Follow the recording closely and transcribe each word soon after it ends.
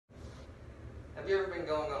Have you ever been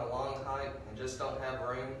going on a long hike and just don't have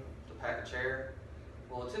room to pack a chair?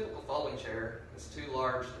 Well, a typical folding chair is too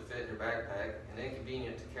large to fit in your backpack and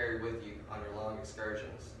inconvenient to carry with you on your long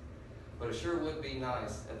excursions. But it sure would be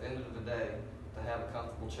nice at the end of the day to have a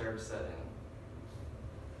comfortable chair to sit in.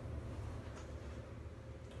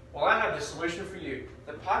 Well, I have the solution for you.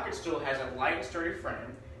 The Pocket Stool has a light and sturdy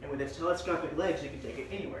frame, and with its telescopic legs you can take it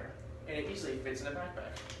anywhere, and it easily fits in a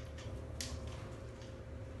backpack.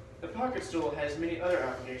 The Pocket Stool has many other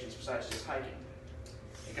applications besides just hiking.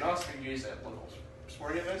 It can also be used at local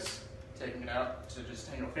sporting events, taking it out to just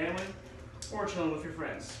hang with family, or chilling with your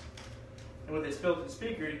friends. And with its built-in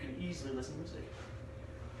speaker, you can easily listen to music.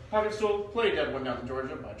 Pocket Stool, play Dead One Down in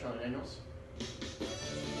Georgia by Charlie Daniels.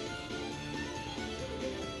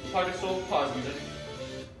 Pocket Stool, pause music.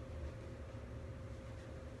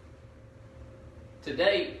 To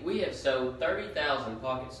date, we have sold 30,000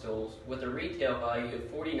 Pocket Stools with a retail value of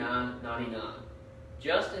 $49.99.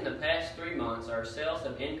 Just in the past 3 months, our sales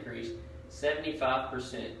have increased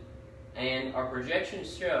 75%, and our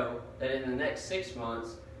projections show that in the next 6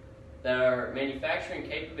 months, that our manufacturing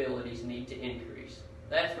capabilities need to increase.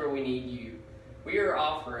 That's where we need you. We are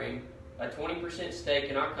offering a 20% stake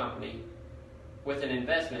in our company with an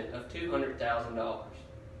investment of $200,000.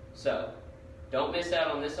 So, don't miss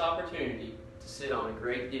out on this opportunity to sit on a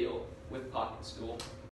great deal with Pocket Stool.